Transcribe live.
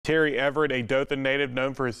Terry Everett, a Dothan native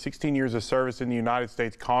known for his 16 years of service in the United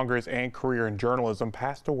States Congress and career in journalism,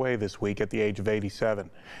 passed away this week at the age of 87.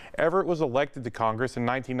 Everett was elected to Congress in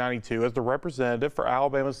 1992 as the representative for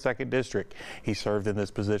Alabama's 2nd District. He served in this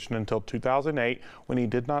position until 2008 when he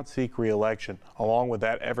did not seek re-election. Along with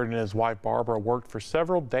that, Everett and his wife Barbara worked for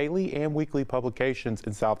several daily and weekly publications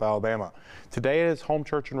in South Alabama. Today at his home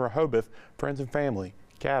church in Rehoboth, friends and family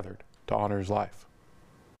gathered to honor his life.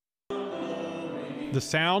 The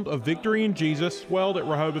sound of victory in Jesus swelled at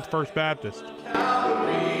Rehoboth First Baptist.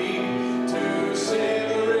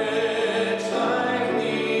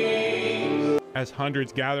 As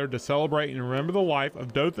hundreds gathered to celebrate and remember the life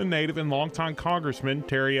of Dothan native and longtime congressman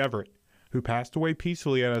Terry Everett, who passed away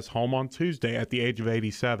peacefully at his home on Tuesday at the age of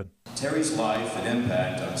 87. Terry's life and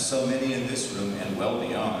impact on so many in this room and well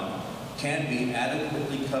beyond can't be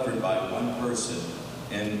adequately covered by one person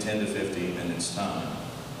in 10 to 15 minutes time.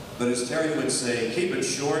 But as Terry would say, keep it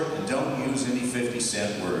short and don't use any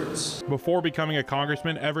 50-cent words. Before becoming a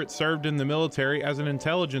congressman, Everett served in the military as an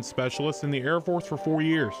intelligence specialist in the Air Force for 4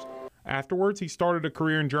 years. Afterwards, he started a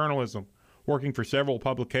career in journalism, working for several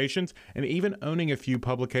publications and even owning a few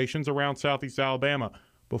publications around Southeast Alabama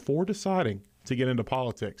before deciding to get into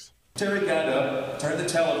politics. Terry got up, turned the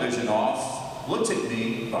television off, looked at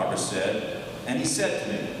me, Barbara said, and he said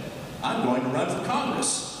to me, "I'm going to run for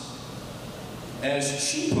Congress." As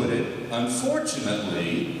she put it,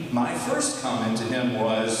 unfortunately, my first comment to him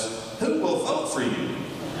was, "Who will vote for you?"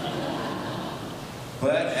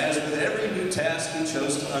 But as with every new task he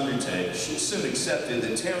chose to undertake, she soon accepted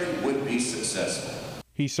that Terry would be successful.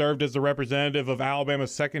 He served as the representative of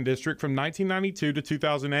Alabama's 2nd District from 1992 to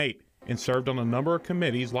 2008 and served on a number of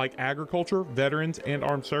committees like Agriculture, Veterans, and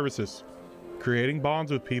Armed Services, creating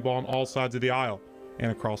bonds with people on all sides of the aisle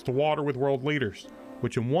and across the water with world leaders,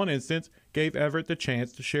 which in one instance gave Everett the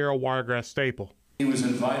chance to share a Wiregrass staple. He was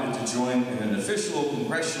invited to join in an official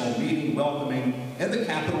congressional meeting welcoming in the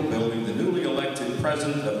Capitol building the newly elected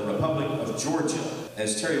President of the Republic of Georgia.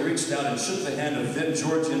 As Terry reached out and shook the hand of then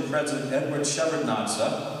Georgian President Edward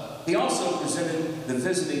Shevardnadze, he also presented the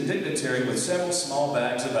visiting dignitary with several small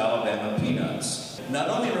bags of Alabama peanuts. Not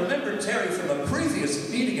only remembered Terry from a previous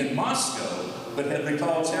meeting in Moscow, but had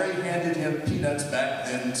recalled Terry handed him peanuts back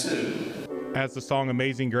then too. As the song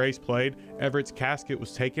Amazing Grace played, Everett's casket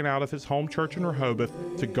was taken out of his home church in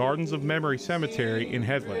Rehoboth to Gardens of Memory Cemetery in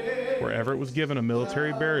Headland, where Everett was given a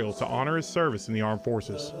military burial to honor his service in the armed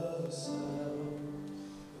forces.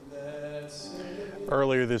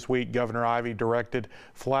 Earlier this week, Governor Ivey directed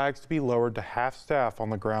flags to be lowered to half-staff on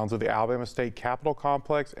the grounds of the Alabama State Capitol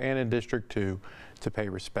Complex and in District 2 to pay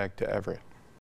respect to Everett.